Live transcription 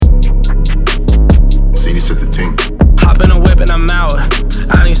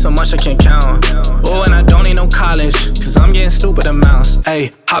stupid amounts.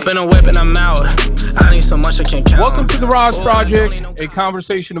 Hey, hop in a whip and I'm out. I need so much I can't count. Welcome to the RAS Project, a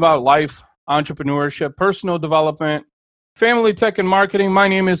conversation about life, entrepreneurship, personal development, family tech, and marketing. My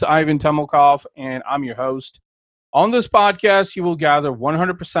name is Ivan Temelkov, and I'm your host. On this podcast, you will gather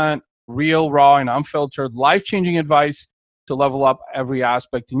 100% real, raw, and unfiltered life-changing advice to level up every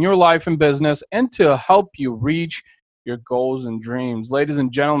aspect in your life and business and to help you reach your goals and dreams. Ladies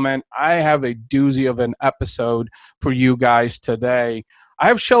and gentlemen, I have a doozy of an episode for you guys today. I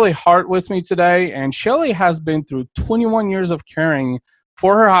have Shelly Hart with me today, and Shelly has been through 21 years of caring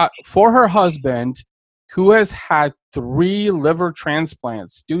for her husband, who has had 3 liver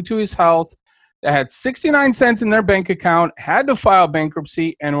transplants due to his health, that had 69 cents in their bank account, had to file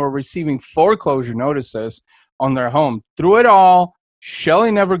bankruptcy, and were receiving foreclosure notices on their home. Through it all,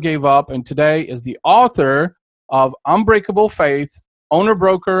 Shelly never gave up, and today is the author of Unbreakable Faith,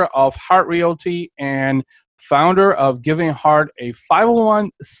 owner-broker of Hart Realty, and founder of Giving Hart, a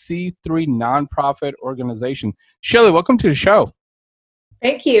 501c3 nonprofit organization. Shelly, welcome to the show.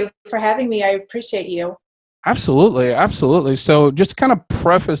 Thank you for having me. I appreciate you. Absolutely, absolutely. So just to kind of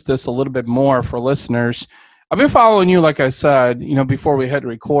preface this a little bit more for listeners, I've been following you, like I said, before we hit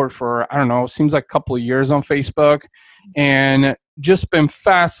record for, I don't know, seems like a couple of years on Facebook, and just been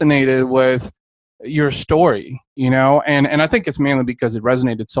fascinated with your story, and I think it's mainly because it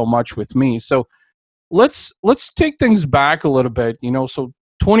resonated so much with me. So let's take things back a little bit, so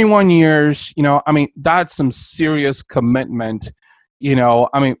 21 years, that's some serious commitment,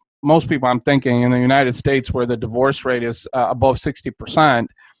 most people, I'm thinking, in the United States, where the divorce rate is above 60%,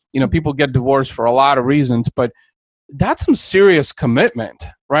 people get divorced for a lot of reasons, but that's some serious commitment,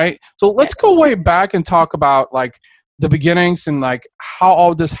 right? So let's go way back and talk about like the beginnings and like how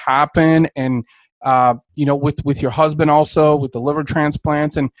all this happened, and with your husband also with the liver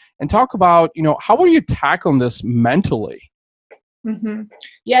transplants, and talk about, how were you tackling this mentally? Mm-hmm.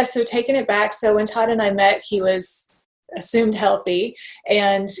 Yeah. So taking it back. So when Todd and I met, he was assumed healthy,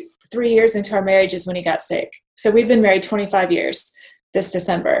 and 3 years into our marriage is when he got sick. So we've been married 25 years this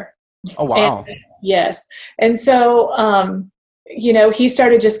December. Oh, wow. And, yes. And so, he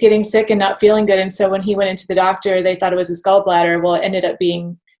started just getting sick and not feeling good. And so when he went into the doctor, they thought it was his gallbladder. Well, it ended up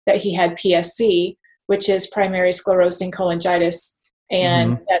being that he had PSC, which is primary sclerosing cholangitis.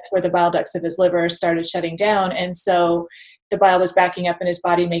 And that's where the bile ducts of his liver started shutting down. And so the bile was backing up in his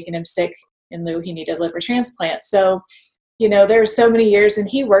body, making him sick. In lieu, he needed liver transplant. So, there were so many years, and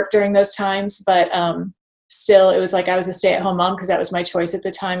he worked during those times, but still, it was like I was a stay-at-home mom because that was my choice at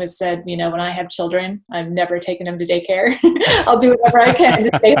the time. It said, when I have children, I'm never taking them to daycare. I'll do whatever I can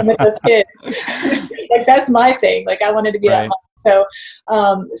to stay home with those kids. Like, that's my thing. Like, I wanted to be that mom. So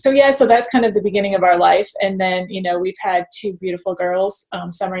that's kind of the beginning of our life. And then, we've had 2 beautiful girls,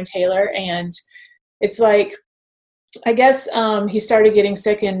 Summer and Taylor. And it's like, I guess he started getting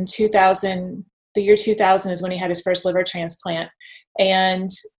sick in 2000. The year 2000 is when he had his first liver transplant. And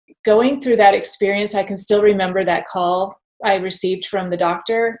going through that experience, I can still remember that call I received from the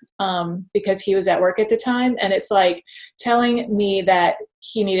doctor because he was at work at the time. And it's like telling me that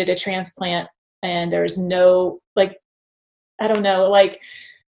he needed a transplant, and there's no, like, I don't know, like,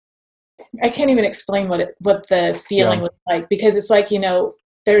 I can't even explain what the feeling was like, because it's like,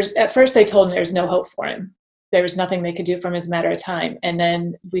 at first they told him there's no hope for him. There was nothing they could do from him as a matter of time. And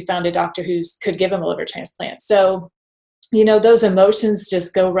then we found a doctor who could give him a liver transplant. So, those emotions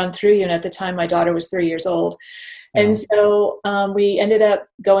just go run through you. And at the time, my daughter was 3 years old. Yeah. And so we ended up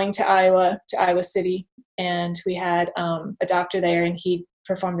going to Iowa City, and we had a doctor there, and he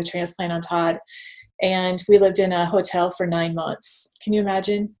performed the transplant on Todd. And we lived in a hotel for 9 months. Can you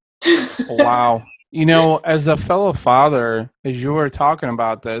imagine? Wow. As a fellow father, as you were talking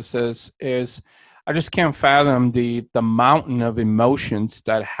about this, is I just can't fathom the mountain of emotions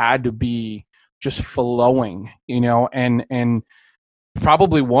that had to be just flowing, and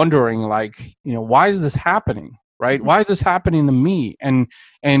probably wondering, like, why is this happening, right? Why is this happening to me? And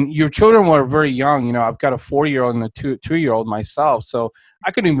your children were very young. I've got a 4-year-old and a 2-year-old myself, so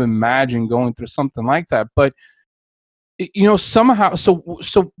I couldn't even imagine going through something like that. But somehow,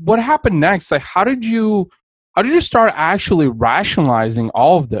 so what happened next? Like, how did you start actually rationalizing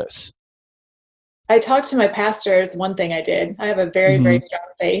all of this? I talked to my pastor is one thing I did. I have a very, very strong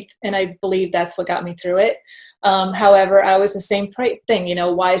faith, and I believe that's what got me through it. However, I was the same thing,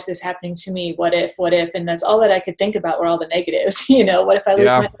 why is this happening to me? What if? And that's all that I could think about were all the negatives. What if I lose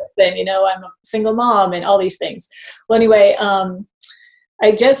my husband? I'm a single mom and all these things. Well, anyway,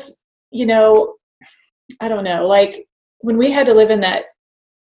 I just, I don't know, like when we had to live in that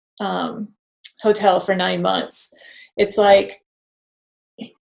hotel for 9 months, it's like,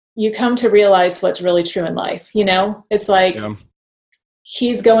 you come to realize what's really true in life. It's like, Yeah.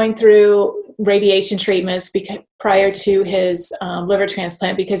 he's going through radiation treatments prior to his liver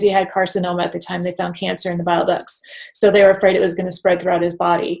transplant because he had carcinoma at the time. They found cancer in the bile ducts. So they were afraid it was going to spread throughout his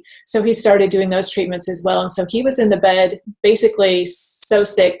body. So he started doing those treatments as well. And so he was in the bed basically so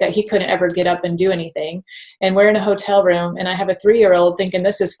sick that he couldn't ever get up and do anything. And we're in a hotel room, and I have a 3-year-old thinking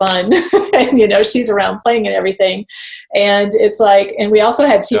this is fun. And, she's around playing and everything. And it's like, and we also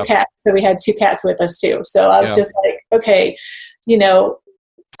had 2 cats. So we had 2 cats with us too. So I was just like, okay,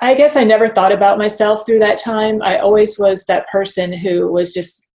 I guess I never thought about myself through that time. I always was that person who was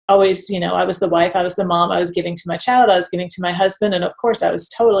just always, I was the wife, I was the mom, I was giving to my child, I was giving to my husband. And of course I was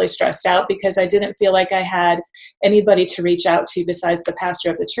totally stressed out because I didn't feel like I had anybody to reach out to besides the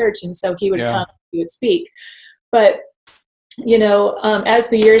pastor of the church. And so he would come, he would speak. But, as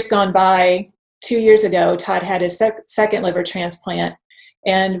the years gone by, 2 years ago, Todd had his second liver transplant.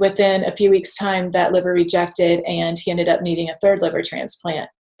 And within a few weeks' time, that liver rejected, and he ended up needing a 3rd liver transplant,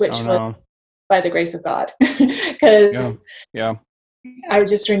 which was by the grace of God. Because I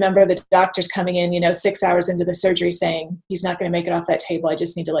just remember the doctors coming in, 6 hours into the surgery saying, he's not going to make it off that table. I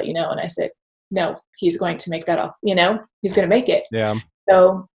just need to let you know. And I said, no, he's going to make that off. He's going to make it. Yeah.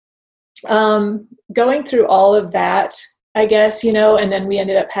 So going through all of that, I guess, and then we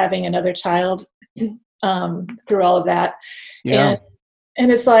ended up having another child through all of that. Yeah. And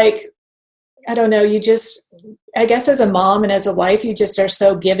it's like, I don't know, I guess as a mom and as a wife, you just are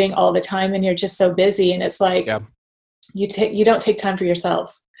so giving all the time, and you're just so busy. And it's like, you don't take time for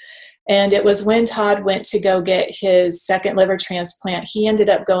yourself. And it was when Todd went to go get his second liver transplant, he ended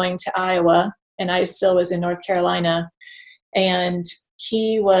up going to Iowa, and I still was in North Carolina. And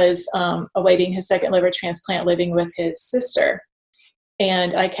he was awaiting his second liver transplant, living with his sister.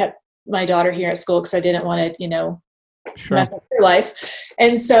 And I kept my daughter here at school because I didn't want to, mess up her life.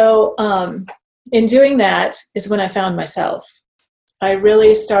 And so in doing that is when I found myself. I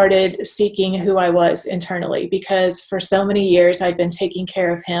really started seeking who I was internally, because for so many years I'd been taking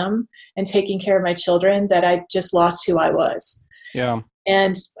care of him and taking care of my children that I just lost who I was. Yeah.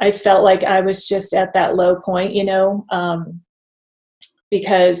 And I felt like I was just at that low point,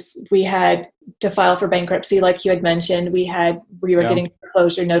 because we had to file for bankruptcy, like you had mentioned. We were getting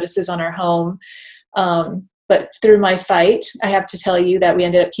foreclosure notices on our home. But through my fight, I have to tell you that we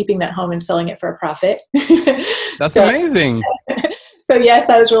ended up keeping that home and selling it for a profit. That's amazing. So yes,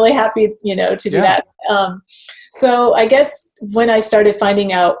 I was really happy, to do that. So I guess when I started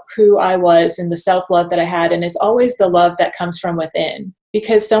finding out who I was and the self-love that I had, and it's always the love that comes from within,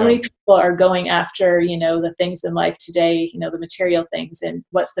 because so many people are going after, the things in life today, the material things, and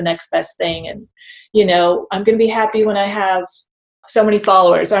what's the next best thing. And, I'm going to be happy when I have so many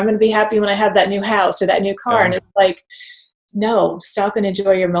followers, or I'm going to be happy when I have that new house or that new car. And it's like, no, stop and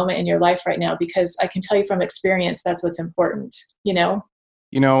enjoy your moment in your life right now, because I can tell you from experience, that's what's important,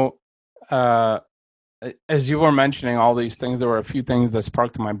 as you were mentioning all these things, there were a few things that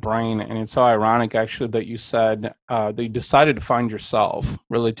sparked in my brain. And it's so ironic, actually, that you said that you decided to find yourself,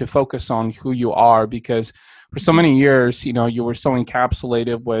 really to focus on who you are, because for so many years, you were so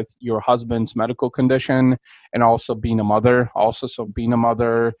encapsulated with your husband's medical condition, and also being a mother,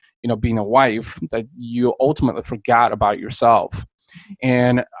 being a wife, that you ultimately forgot about yourself.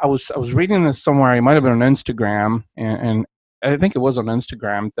 And I was reading this somewhere, it might have been on Instagram, and I think it was on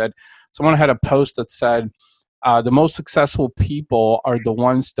Instagram, that someone had a post that said, the most successful people are the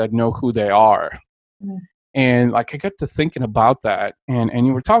ones that know who they are. Mm. And I got to thinking about that. And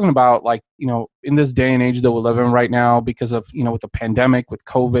you were talking about in this day and age that we live in right now, because of, with the pandemic, with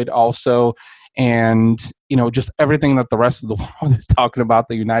COVID also, and, just everything that the rest of the world is talking about,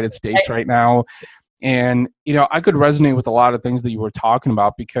 the United States right now. And, I could resonate with a lot of things that you were talking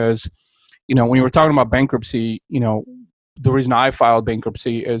about, because, when you were talking about bankruptcy, the reason I filed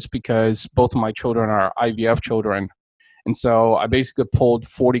bankruptcy is because both of my children are IVF children. And so I basically pulled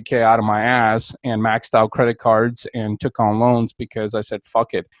 $40K out of my ass and maxed out credit cards and took on loans, because I said,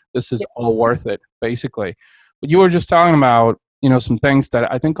 fuck it, this is all worth it, basically. But you were just talking about, some things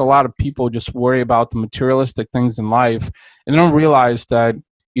that I think a lot of people just worry about, the materialistic things in life, and they don't realize that,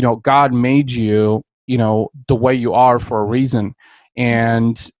 God made you, the way you are for a reason.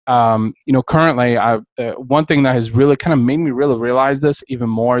 And, currently, one thing that has really kind of made me really realize this even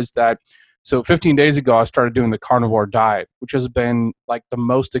more is that, so 15 days ago, I started doing the carnivore diet, which has been like the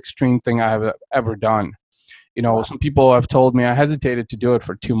most extreme thing I have ever done. Some people have told me I hesitated to do it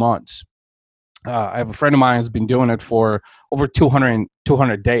for 2 months. I have a friend of mine who's been doing it for over 200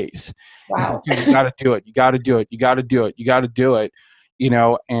 days. Wow. He said, dude, you got to do it. You got to do it. You got to do it. You got to do it.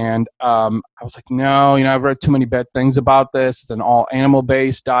 and I was like, no, I've read too many bad things about this. It's an all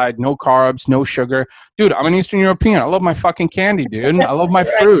animal-based diet, no carbs, no sugar. Dude, I'm an Eastern European. I love my fucking candy, dude. I love my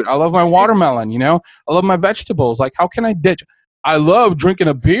fruit. I love my watermelon, I love my vegetables. Like, how can I ditch? I love drinking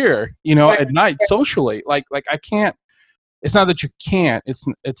a beer, at night socially. Like I can't, it's not that you can't,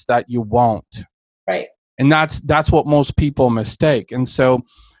 it's that you won't. Right. And that's what most people mistake. And so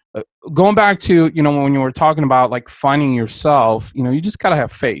going back to, when you were talking about like finding yourself, you just got to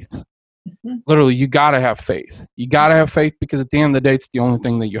have faith. Mm-hmm. Literally, you got to have faith. You got to have faith because at the end of the day, it's the only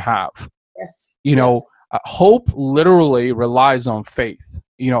thing that you have. Yes. Hope literally relies on faith.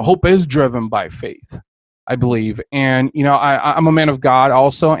 Hope is driven by faith, I believe. And, I'm a man of God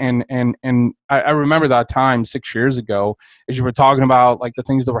also. And I remember that time 6 years ago, as you were talking about like the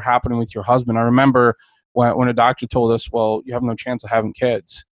things that were happening with your husband. I remember when a doctor told us, well, you have no chance of having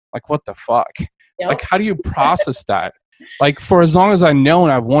kids. Like, what the fuck? Yep. Like, how do you process that? Like, for as long as I've known,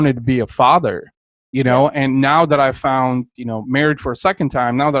 I've wanted to be a father, and now that I found, married for a second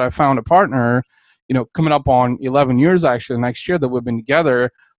time, now that I found a partner, coming up on 11 years actually next year that we've been together,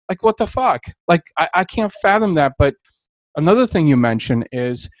 like, what the fuck? Like, I can't fathom that. But another thing you mentioned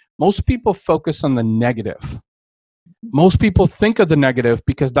is most people focus on the negative. Most people think of the negative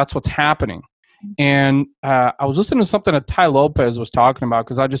because that's what's happening. And I was listening to something that Ty Lopez was talking about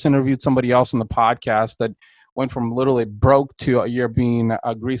because I just interviewed somebody else on the podcast that went from literally broke to a year being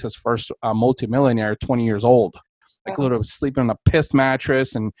Greece's first multimillionaire, 20 years old. Like literally sleeping on a piss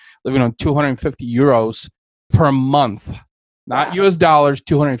mattress and living on 250 euros per month. Not US dollars,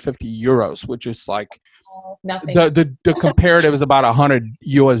 250 euros, which is like nothing. The comparative is about 100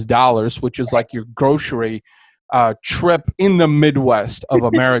 US dollars, which is like your grocery trip in the Midwest of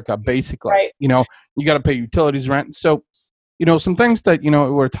America, basically. Right. You got to pay utilities, rent. So, some things that,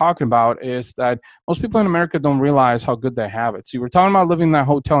 we're talking about is that most people in America don't realize how good they have it. So you were talking about living in that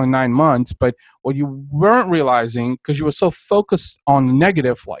hotel in 9 months, but what you weren't realizing, because you were so focused on the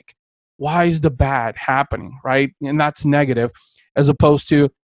negative, like, why is the bad happening, right? And that's negative, as opposed to,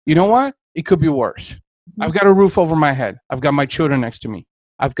 you know what? It could be worse. Mm-hmm. I've got a roof over my head. I've got my children next to me.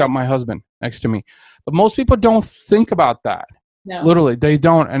 I've got my husband next to me. But most people don't think about that. No. Literally, they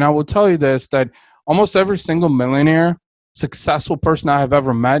don't. And I will tell you this, that almost every single millionaire, successful person I have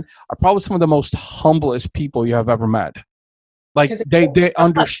ever met are probably some of the most humblest people you have ever met. Like, they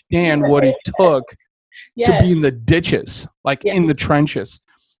understand what it took to be in the ditches, like in the trenches.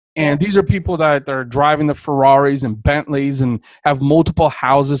 And these are people that are driving the Ferraris and Bentleys and have multiple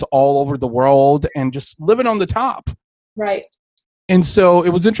houses all over the world and just living on the top. Right. And so it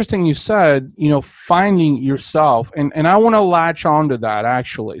was interesting you said, finding yourself. And I want to latch on to that,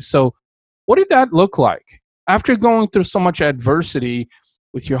 actually. So what did that look like? After going through so much adversity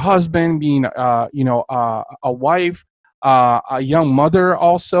with your husband, being, a wife, a young mother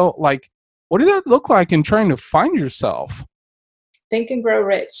also, like, what did that look like in trying to find yourself? Think and Grow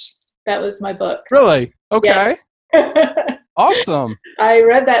Rich. That was my book. Really? Okay. Yeah. Awesome. I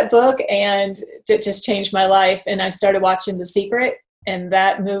read that book and it just changed my life. And I started watching The Secret, and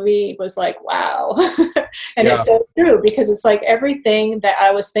that movie was like, wow. And it's so true, because it's like everything that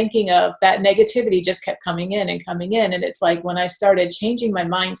I was thinking of, that negativity just kept coming in and coming in. And it's like when I started changing my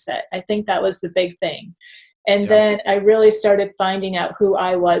mindset, I think that was the big thing. And then I really started finding out who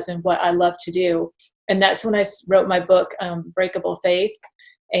I was and what I love to do. And that's when I wrote my book, Breakable Faith.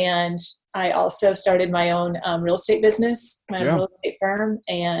 And I also started my own real estate business, my own real estate firm.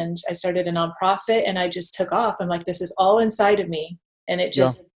 And I started a nonprofit, and I just took off. I'm like, this is all inside of me. And it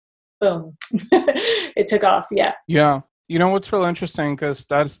just, boom, it took off. Yeah. Yeah. What's real interesting, because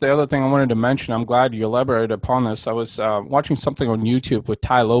that's the other thing I wanted to mention. I'm glad you elaborated upon this. I was watching something on YouTube with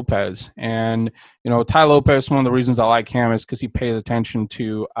Ty Lopez. And, Ty Lopez, one of the reasons I like him is because he pays attention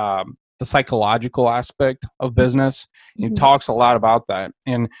to the psychological aspect of business. He talks a lot about that.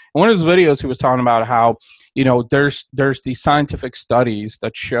 And in one of his videos, he was talking about how, there's these scientific studies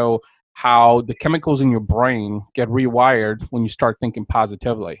that show how the chemicals in your brain get rewired when you start thinking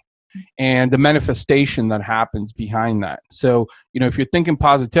positively, and the manifestation that happens behind that. So, if you're thinking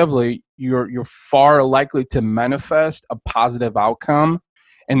positively, you're far likely to manifest a positive outcome.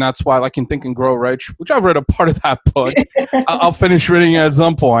 And that's why, like in Think and Grow Rich, which I've read a part of that book, I'll finish reading it at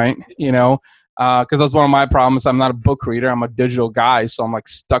some point, because that's one of my problems. I'm not a book reader. I'm a digital guy. So I'm like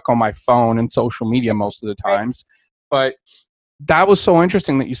stuck on my phone and social media most of the times. But that was so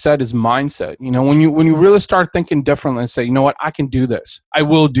interesting that you said is mindset. When you really start thinking differently and say, you know what, I can do this. I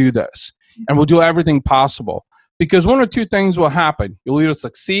will do this. And we'll do everything possible. Because one or two things will happen. You'll either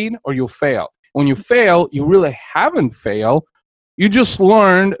succeed or you'll fail. When you fail, you really haven't failed. You just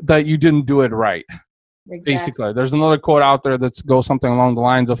learned that you didn't do it right. Exactly. Basically, there's another quote out there that goes something along the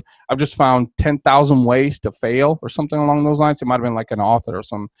lines of, I've just found 10,000 ways to fail, or something along those lines. It might have been like an author or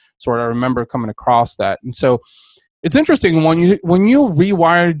some sort. I remember coming across that. And so it's interesting when you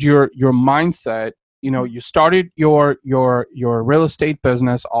rewired your mindset. You started your real estate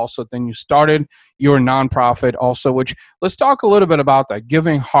business also, then you started your nonprofit also, which, let's talk a little bit about that.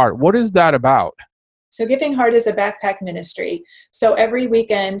 Giving Hart, what is that about? So Giving Hart is a backpack ministry. So every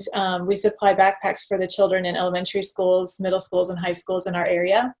weekend we supply backpacks for the children in elementary schools, middle schools, and high schools in our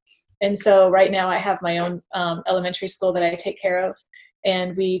area. And so right now I have my own elementary school that I take care of.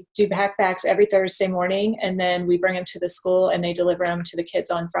 And we do backpacks every Thursday morning, and then we bring them to the school and they deliver them to the kids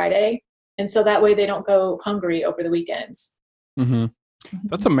on Friday. And so that way they don't go hungry over the weekends. Mm-hmm.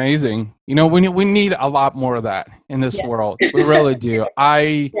 That's amazing. We need a lot more of that in this world. We really do.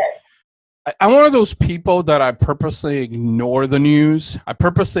 I'm one of those people that I purposely ignore the news. I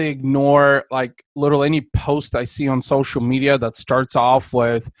purposely ignore any post I see on social media that starts off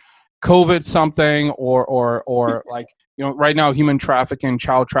with COVID something or right now human trafficking,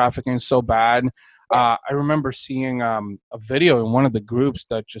 child trafficking is so bad. I remember seeing a video in one of the groups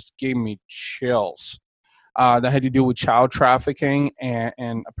that just gave me chills. That had to do with child trafficking,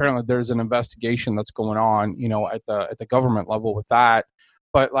 and apparently there's an investigation that's going on, at the government level with that.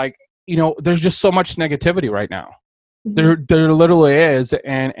 But there's just so much negativity right now. Mm-hmm. There literally is.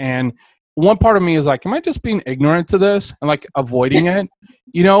 And one part of me is like, am I just being ignorant to this and avoiding it?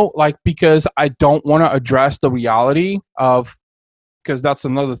 Because I don't want to address the reality of, because that's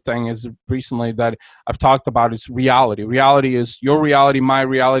another thing is recently that I've talked about is reality. Reality is your reality, my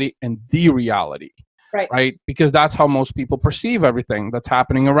reality, and the reality. Right? Because that's how most people perceive everything that's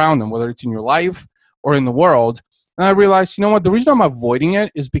happening around them, whether it's in your life or in the world. And I realized, the reason I'm avoiding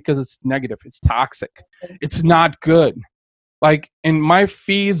it is because it's negative. It's toxic. It's not good. And my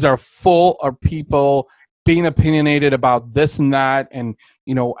feeds are full of people being opinionated about this and that and,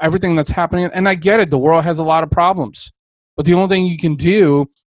 everything that's happening. And I get it. The world has a lot of problems. But the only thing you can do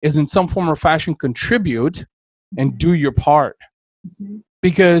is in some form or fashion contribute and do your part. Mm-hmm.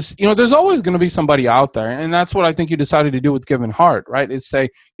 Because, there's always going to be somebody out there. And that's what I think you decided to do with Giving Hart, right? Is say,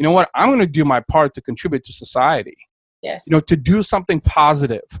 you know what, I'm going to do my part to contribute to society. Yes. To do something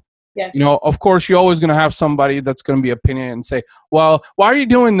positive. Yes. Of course, you're always going to have somebody that's going to be opinionated and say, well, why are you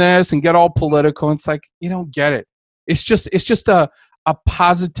doing this? And get all political. And it's like, you don't get it. It's just a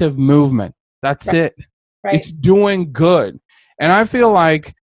positive movement. That's it. Right. It's doing good. And I feel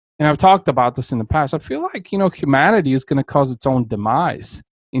like, and I've talked about this in the past, I feel like, humanity is going to cause its own demise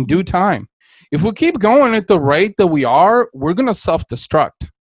in due time. If we keep going at the rate that we are, we're going to self-destruct.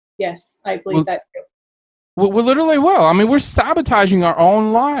 Yes, I believe that too. We literally will. I mean, we're sabotaging our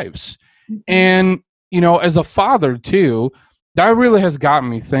own lives. Mm-hmm. And, as a father too, that really has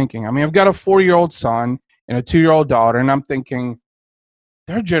gotten me thinking. I mean, I've got a 4-year-old son and a 2-year-old daughter, and I'm thinking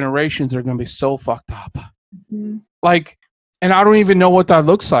their generations are going to be so fucked up. Mm-hmm. And I don't even know what that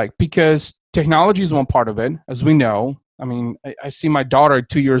looks like, because technology is one part of it, as we know. I mean, I see my daughter at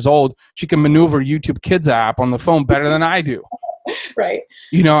 2 years old. She can maneuver YouTube Kids app on the phone better than I do. Right.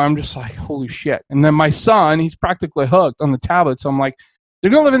 I'm just like, holy shit. And then my son, he's practically hooked on the tablet. So I'm like, they're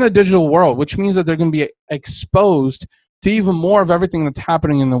going to live in the digital world, which means that they're going to be exposed to even more of everything that's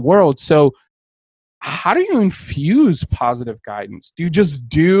happening in the world. So how do you infuse positive guidance? Do you just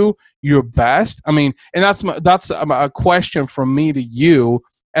do your best? I mean, and that's a question from me to you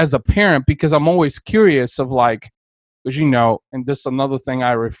as a parent, because I'm always curious of because and this is another thing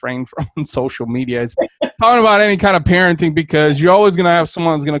I refrain from on social media is talking about any kind of parenting, because you're always going to have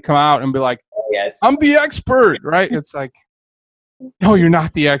someone that's going to come out and be like, yes, I'm the expert, right? It's like, no, you're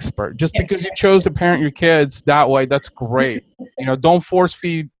not the expert. Just because you chose to parent your kids that way, that's great. Don't force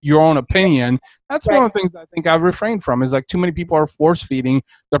feed your own opinion. That's one of the things I think I've refrained from is too many people are force feeding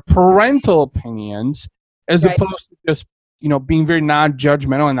their parental opinions as opposed to just, being very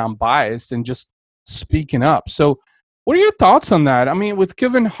non-judgmental and non-biased and just speaking up. So what are your thoughts on that? I mean, with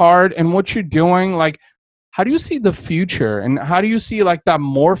Giving Hart and what you're doing, how do you see the future, and how do you see that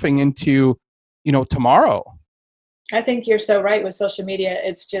morphing into, tomorrow? I think you're so right with social media.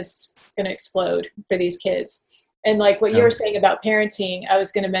 It's just going to explode for these kids. And what you were saying about parenting, I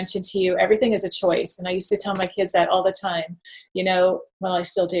was going to mention to you, everything is a choice. And I used to tell my kids that all the time, well, I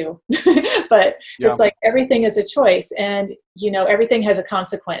still do, but it's everything is a choice, and, everything has a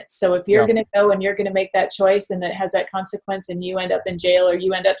consequence. So if you're going to go and you're going to make that choice and that has that consequence and you end up in jail or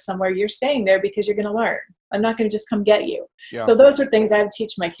you end up somewhere, you're staying there because you're going to learn. I'm not going to just come get you. Yeah. So those are things I would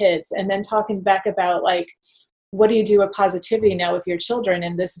teach my kids. And then talking back about what do you do with positivity now with your children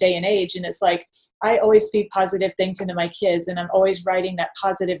in this day and age? And it's I always feed positive things into my kids, and I'm always writing that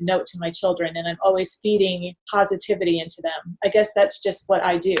positive note to my children, and I'm always feeding positivity into them. I guess that's just what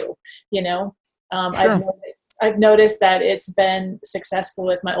I do, you know. Sure. I've noticed that it's been successful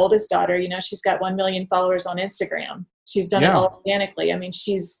with my oldest daughter. You know, she's got 1 million followers on Instagram. She's done it all organically. I mean,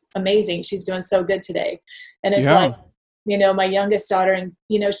 she's amazing. She's doing so good today. And it's like, you know, my youngest daughter, and,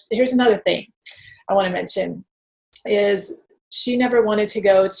 you know, here's another thing I want to mention is she never wanted to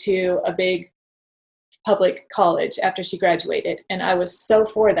go to a big public college after she graduated. And I was so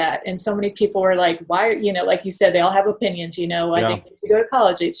for that. And so many people were like, why, you know, like you said, they all have opinions, you know, I think they should go to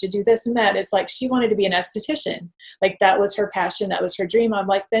college, they should do this and that. It's like, she wanted to be an esthetician. Like that was her passion. That was her dream. I'm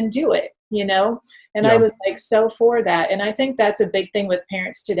like, then do it, you know? And I was like, so for that. And I think that's a big thing with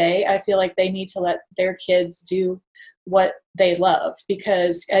parents today. I feel like they need to let their kids do what they love,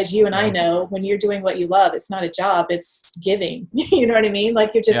 because as you and I know, when you're doing what you love, it's not a job, it's giving. You know what I mean?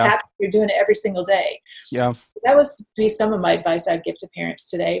 Like you're just happy you're doing it every single day. Yeah. That would be some of my advice I'd give to parents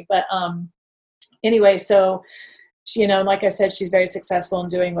today. But anyway, so she, you know, like I said, she's very successful in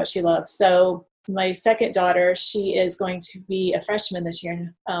doing what she loves. So my second daughter, she is going to be a freshman this year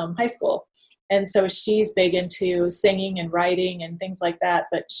in high school. And so she's big into singing and writing and things like that.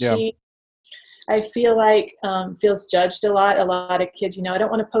 But she, I feel like, feels judged a lot. A lot of kids, you know, I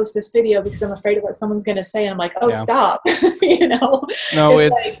don't want to post this video because I'm afraid of what someone's going to say. And I'm like, oh, stop, you know? No,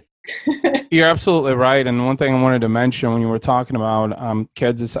 it's like you're absolutely right. And one thing I wanted to mention when you were talking about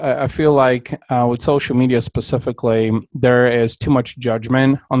kids is I feel like with social media specifically, there is too much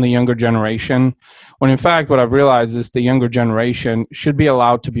judgment on the younger generation. When in fact, what I've realized is the younger generation should be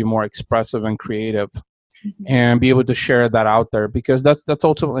allowed to be more expressive and creative. And be able to share that out there, because that's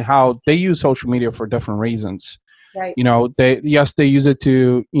ultimately how they use social media for different reasons. Right. You know, they use it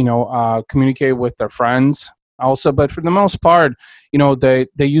to, you know, communicate with their friends also, but for the most part, you know, they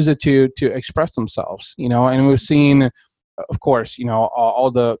use it to express themselves, you know, and we've seen, of course, you know, all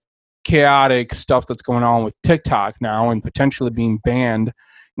the chaotic stuff that's going on with TikTok now and potentially being banned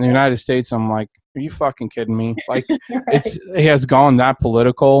in the United States. I'm like, are you fucking kidding me? Like it has gone that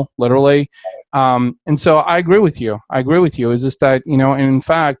political, literally. And so I agree with you. Is just that, you know, and in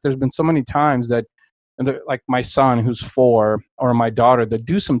fact, there's been so many times that like my son who's 4 or my daughter that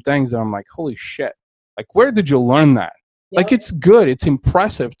do some things that I'm like, holy shit, like, where did you learn that? Like, it's good. It's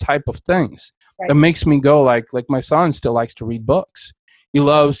impressive type of things that makes me go like my son still likes to read books. He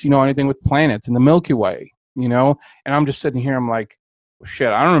loves, you know, anything with planets and the Milky Way, you know, and I'm just sitting here. I'm like, shit,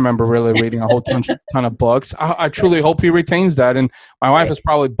 I don't remember really reading a whole ton of books. I truly hope he retains that. And my wife has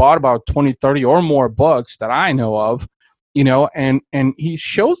probably bought about 20, 30 or more books that I know of, you know, and he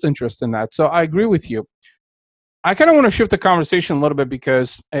shows interest in that. So I agree with you. I kind of want to shift the conversation a little bit,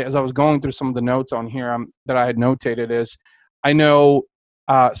 because as I was going through some of the notes on here that I had notated is, I know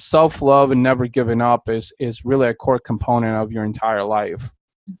self-love and never giving up is really a core component of your entire life.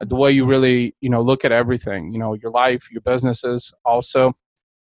 The way you really, you know, look at everything, you know, your life, your businesses also.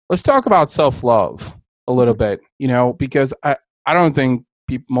 Let's talk about self-love a little bit, you know, because I don't think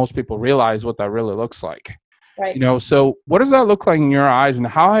most people realize what that really looks like. Right. You know, so what does that look like in your eyes, and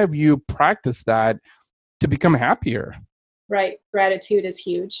how have you practiced that to become happier? Right. Gratitude is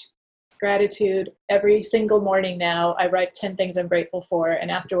huge. Gratitude every single morning now. I write 10 things I'm grateful for. And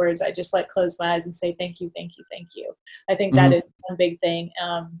afterwards, I just like close my eyes and say, thank you, thank you, thank you. I think that is one big thing.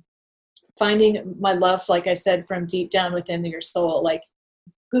 Finding my love, like I said, from deep down within your soul. Like,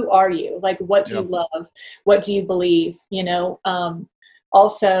 who are you? Like, what do you love? What do you believe? You know,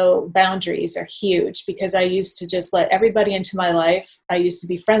 also boundaries are huge, because I used to just let everybody into my life. I used to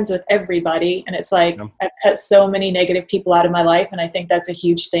be friends with everybody. And it's like, I've cut so many negative people out of my life. And I think that's a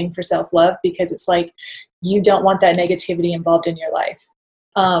huge thing for self-love, because it's like, you don't want that negativity involved in your life.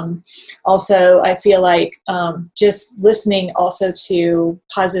 Also, I feel like just listening also to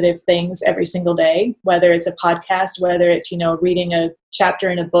positive things every single day, whether it's a podcast, whether it's, you know, reading a chapter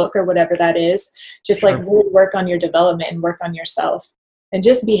in a book or whatever that is, just like really work on your development and work on yourself. And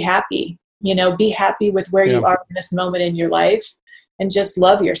just be happy, you know, be happy with where you are in this moment in your life, and just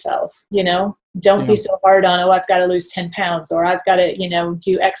love yourself, you know, don't be so hard on, oh, I've got to lose 10 pounds or I've got to, you know,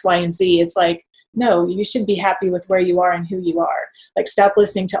 do X, Y, and Z. It's like, no, you should be happy with where you are and who you are. Like, stop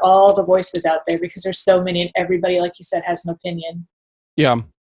listening to all the voices out there, because there's so many, and everybody, like you said, has an opinion. Yeah.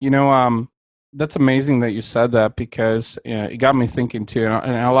 You know, that's amazing that you said that, because it got me thinking too.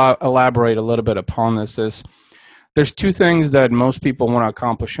 And I'll elaborate a little bit upon this is, there's 2 things that most people want to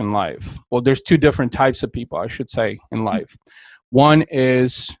accomplish in life. Well, there's 2 different types of people, I should say, in life. One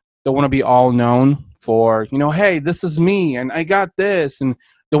is they want to be all known for, you know, hey, this is me and I got this and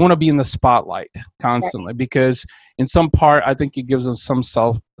they want to be in the spotlight constantly, because in some part, I think it gives them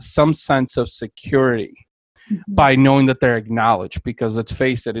some sense of security by knowing that they're acknowledged, because let's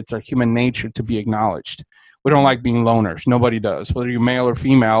face it, it's our human nature to be acknowledged. We don't like being loners. Nobody does. Whether you're male or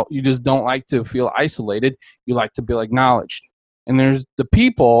female, you just don't like to feel isolated. You like to be acknowledged. And there's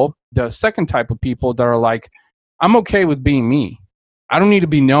the second type of people that are like, I'm okay with being me. I don't need to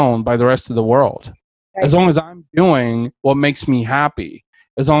be known by the rest of the world. Right. As long as I'm doing what makes me happy,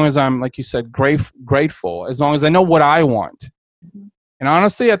 as long as I'm, like you said, grateful, as long as I know what I want. And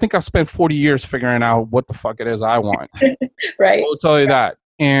honestly, I think I've spent 40 years figuring out what the fuck it is I want. Right. I'll tell you that.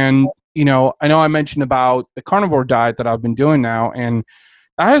 And, I know I mentioned about the carnivore diet that I've been doing now, and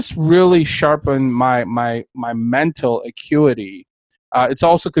that has really sharpened my mental acuity. It's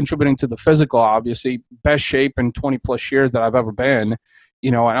also contributing to the physical, obviously. Best shape in 20 plus years that I've ever been,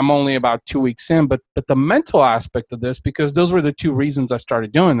 and I'm only about 2 weeks in, but the mental aspect of this, because those were the two reasons I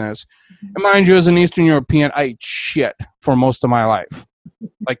started doing this. And mind you, as an Eastern European, I ate shit for most of my life,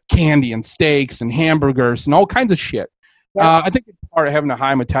 like candy and steaks and hamburgers and all kinds of shit. I think it's part of having a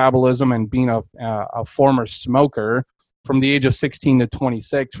high metabolism and being a former smoker from the age of 16 to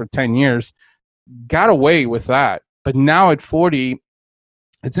 26 for 10 years, got away with that. But now at 40,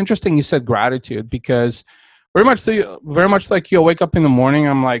 it's interesting you said gratitude, because very much like you, wake up in the morning,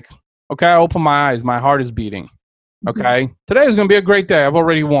 I'm like, okay, I open my eyes, my heart is beating. Okay, today is going to be a great day. I've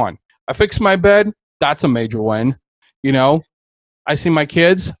already won. I fixed my bed. That's a major win. I see my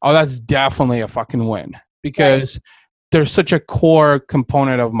kids. Oh, that's definitely a fucking win, because they're such a core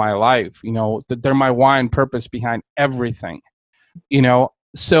component of my life, that they're my why and purpose behind everything,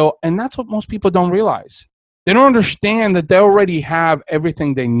 So, and that's what most people don't realize. They don't understand that they already have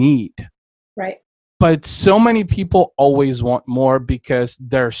everything they need. Right. But so many people always want more because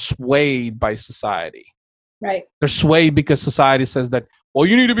they're swayed by society. Right. They're swayed because society says that, well,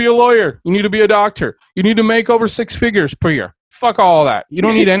 you need to be a lawyer. You need to be a doctor. You need to make over 6 figures per year. Fuck all that. You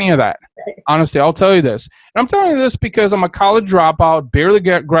don't need any of that. Honestly, I'll tell you this. And I'm telling you this because I'm a college dropout, barely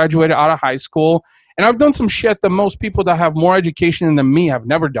graduated out of high school, and I've done some shit that most people that have more education than me have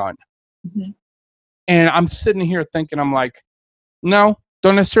never done. And I'm sitting here thinking, I'm like, no,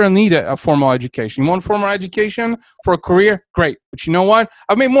 don't necessarily need a formal education. You want a formal education for a career? Great. But you know what?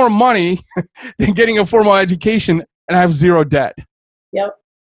 I've made more money than getting a formal education, and I have zero debt. Yep.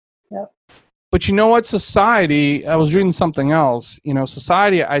 But you know what? Society, I was reading something else,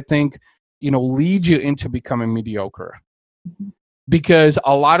 society, I think, leads you into becoming mediocre. Because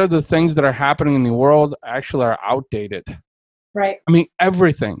a lot of the things that are happening in the world actually are outdated. Right. I mean,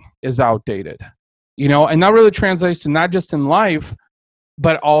 everything is outdated, and that really translates to not just in life,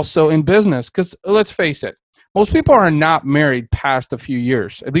 but also in business. Because let's face it, most people are not married past a few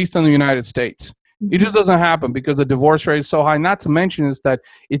years, at least in the United States. It just doesn't happen because the divorce rate is so high. Not to mention is that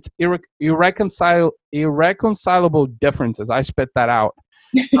it's irreconcilable differences. I spit that out.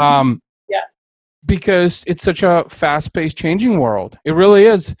 Because it's such a fast-paced, changing world. It really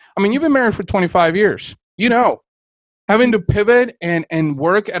is. I mean, you've been married for 25 years. Having to pivot and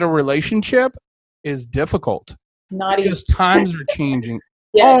work at a relationship is difficult. Not easy. Because times are changing.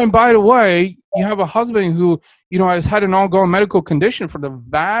 Yes. Oh, and by the way, you have a husband who, has had an ongoing medical condition for the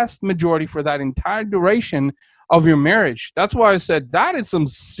vast majority for that entire duration of your marriage. That's why I said that is some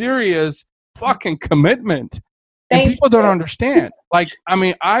serious fucking commitment. And people don't understand. Like, I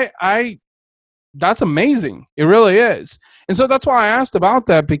mean, I that's amazing. It really is. And so that's why I asked about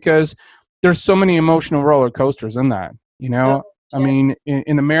that, because there's so many emotional roller coasters in that, I mean,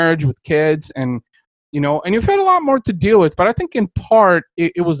 in the marriage with kids and, and you've had a lot more to deal with, but I think in part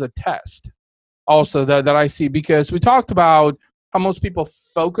it was a test also that I see, because we talked about how most people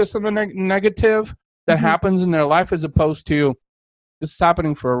focus on the negative that happens in their life, as opposed to this is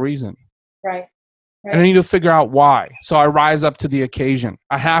happening for a reason. Right. And I need to figure out why. So I rise up to the occasion.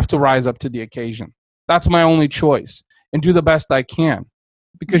 I have to rise up to the occasion. That's my only choice, and do the best I can.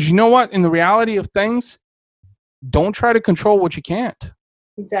 Because you know what? In the reality of things, don't try to control what you can't.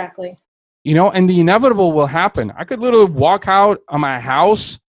 Exactly. And the inevitable will happen. I could literally walk out of my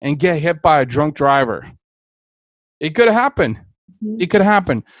house and get hit by a drunk driver. It could happen. It could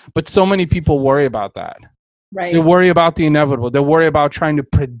happen. But so many people worry about that. Right. They worry about the inevitable. They worry about trying to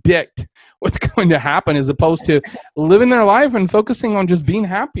predict what's going to happen, as opposed to living their life and focusing on just being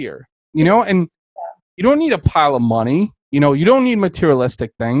happier. And you don't need a pile of money. You don't need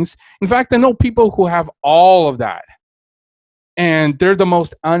materialistic things. In fact, I know people who have all of that, and they're the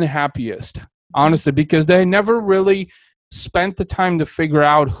most unhappiest, honestly, because they never really spent the time to figure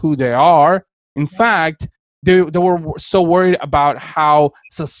out who they are. In fact, they were so worried about how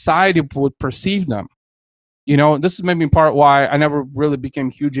society would perceive them. This is maybe part why I never really became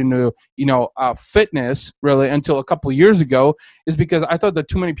huge into, fitness really until a couple of years ago, is because I thought that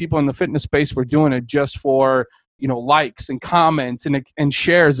too many people in the fitness space were doing it just for, likes and comments and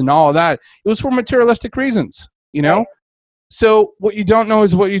shares and all of that. It was for materialistic reasons, Right. So what you don't know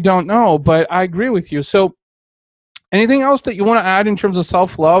is what you don't know, but I agree with you. So anything else that you want to add in terms of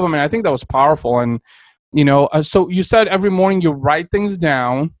self-love? I mean, I think that was powerful. And, so you said every morning you write things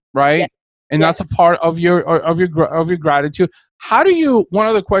down, right? Yeah. And that's a part of your gratitude. How do you? One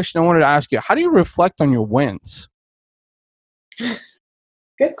other question I wanted to ask you: how do you reflect on your wins?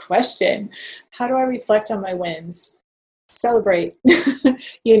 Good question. How do I reflect on my wins? Celebrate. Sure.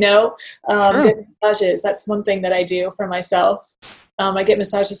 Get massages. That's one thing that I do for myself. I get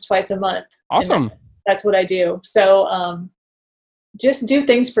massages twice a month. Awesome. That's what I do. So just do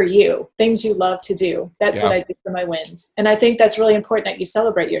things for you, things you love to do. That's what I do for my wins. And I think that's really important that you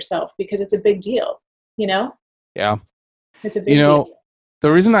celebrate yourself because it's a big deal, Yeah. It's a big deal. The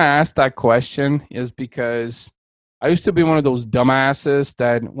reason I asked that question is because I used to be one of those dumbasses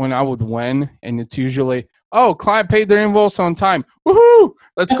that when I would win, and it's usually, oh, client paid their invoice on time. Woohoo!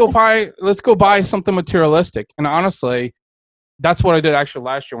 Let's go buy something materialistic. And honestly, that's what I did actually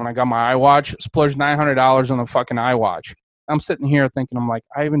last year when I got my iWatch. Splurged $900 on the fucking iWatch. I'm sitting here thinking, I'm like,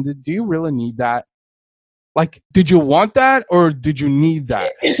 Ivan, do you really need that? Like, did you want that or did you need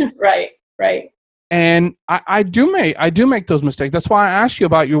that? Right. And I do make those mistakes. That's why I asked you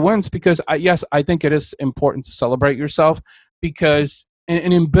about your wins, because I think it is important to celebrate yourself, because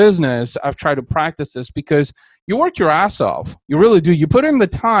and in business, I've tried to practice this, because you work your ass off. You really do. You put in the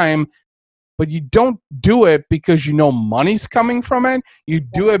time, but you don't do it because money's coming from it. You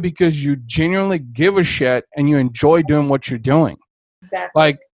do it because you genuinely give a shit and you enjoy doing what you're doing. Exactly.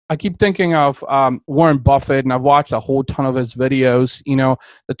 Like, I keep thinking of Warren Buffett, and I've watched a whole ton of his videos,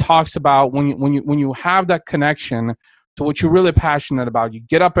 that talks about when you have that connection to what you're really passionate about, you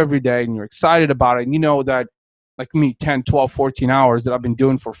get up every day and you're excited about it. And you know that, like me, 10, 12, 14 hours that I've been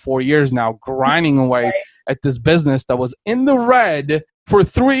doing for 4 years now, grinding away at this business that was in the red for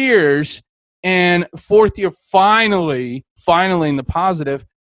 3 years, and fourth year finally in the positive.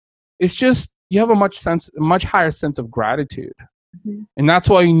 It's just, you have a much higher sense of gratitude. Mm-hmm. And that's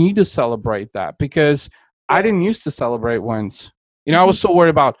why you need to celebrate that, because I didn't used to celebrate wins. I was so worried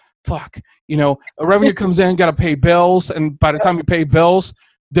about, a revenue comes in, got to pay bills. And by the time you pay bills,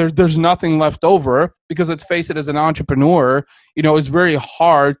 there's nothing left over, because let's face it, as an entrepreneur, it's very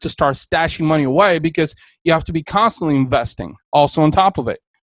hard to start stashing money away, because you have to be constantly investing also on top of it.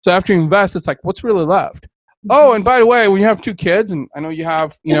 So after you invest, it's like, what's really left? Oh, and by the way, when you have 2 kids, and I know you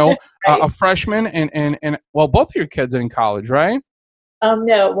have, a freshman and well, both of your kids are in college, right?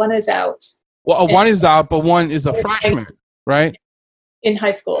 No, one is out. Well, one is out, but one is a freshman, right? In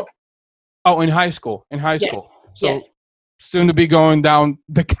high school. Oh, in high school. So yes. Soon to be going down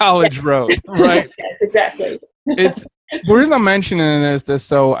the college road, right? Yes, exactly. It's the reason I'm mentioning this.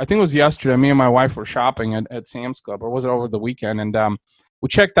 So I think it was yesterday. Me and my wife were shopping at Sam's Club, or was it over the weekend? And we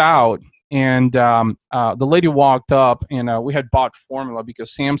checked out, and the lady walked up, and we had bought formula,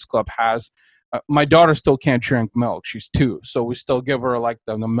 because Sam's Club has. My daughter still can't drink milk. She's 2, so we still give her like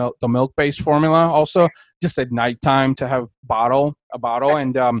the milk-based formula also, just at nighttime, to have a bottle.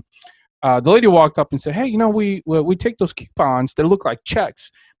 And the lady walked up and said, "Hey, we take those coupons. They look like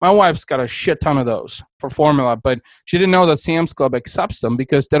checks." My wife's got a shit ton of those for formula, but she didn't know that Sam's Club accepts them,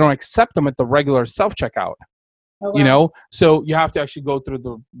 because they don't accept them at the regular self-checkout. Oh, wow. So you have to actually go through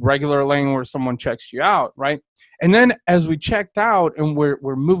the regular lane where someone checks you out, right? And then as we checked out and we're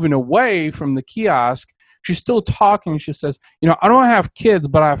moving away from the kiosk, she's still talking. She says, I don't have kids,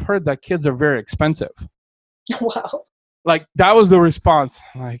 but I've heard that kids are very expensive. Wow. Like, that was the response.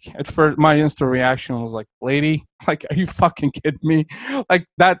 Like, at first, my instant reaction was like, lady, like, are you fucking kidding me? Like,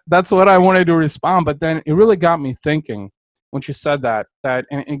 that's what I wanted to respond. But then it really got me thinking when she said that, and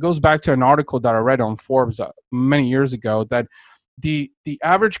it goes back to an article that I read on Forbes many years ago, that the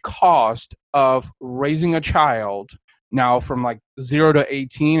average cost of raising a child now from like 0 to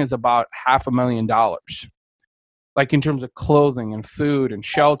 18 is about $500,000. Like, in terms of clothing and food and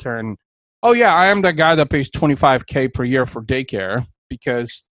shelter. And oh yeah, I am that guy that pays $25,000 per year for daycare,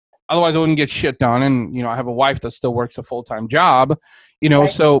 because otherwise I wouldn't get shit done. And I have a wife that still works a full-time job. Right.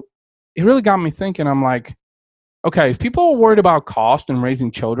 So it really got me thinking. I'm like, okay, if people are worried about cost and raising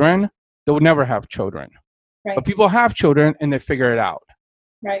children, they would never have children. Right. But people have children and they figure it out.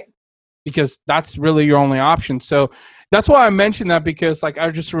 Right. Because that's really your only option. So that's why I mentioned that, because like I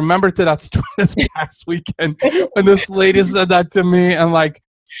just remembered that story this past weekend when this lady said that to me, and like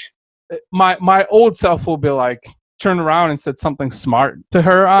my old self will be like, turned around and said something smart to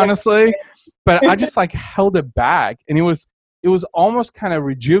her, honestly. but I just like held it back. And it was almost kind of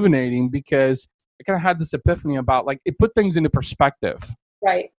rejuvenating because I kind of had this epiphany about like, it put things into perspective.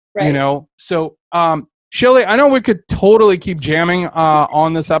 Right. So, Shelly, I know we could totally keep jamming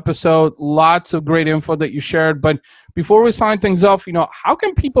on this episode. Lots of great info that you shared. But before we sign things off, how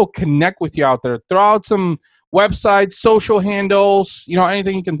can people connect with you out there? Throw out some websites, social handles,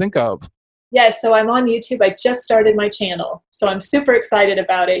 anything you can think of. Yes, so I'm on YouTube. I just started my channel, so I'm super excited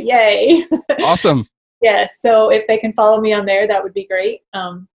about it. Yay! Awesome. Yes, so if they can follow me on there, that would be great.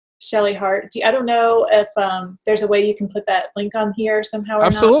 Shelly Hart. I don't know if there's a way you can put that link on here somehow or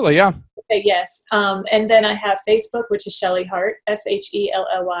Absolutely, not. Yeah. Okay, yes. And then I have Facebook, which is Shelly Hart, SHELLY,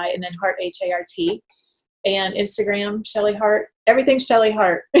 and then Hart, HART. And Instagram, Shelly Hart. Everything's Shelly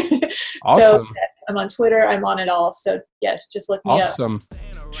Hart. Awesome. So I'm on Twitter. I'm on it all. So yes, just look me up. Awesome.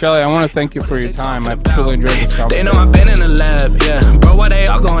 Shelly, I want to thank you for your time. I truly enjoyed this conversation. They know I've been in the lab, yeah. Bro, why they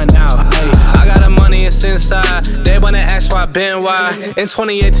all going out? Hey, I got the money, it's inside. They wanna ask why, been why. In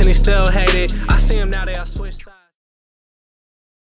 2018, he still hate it. I see him now, they all switch.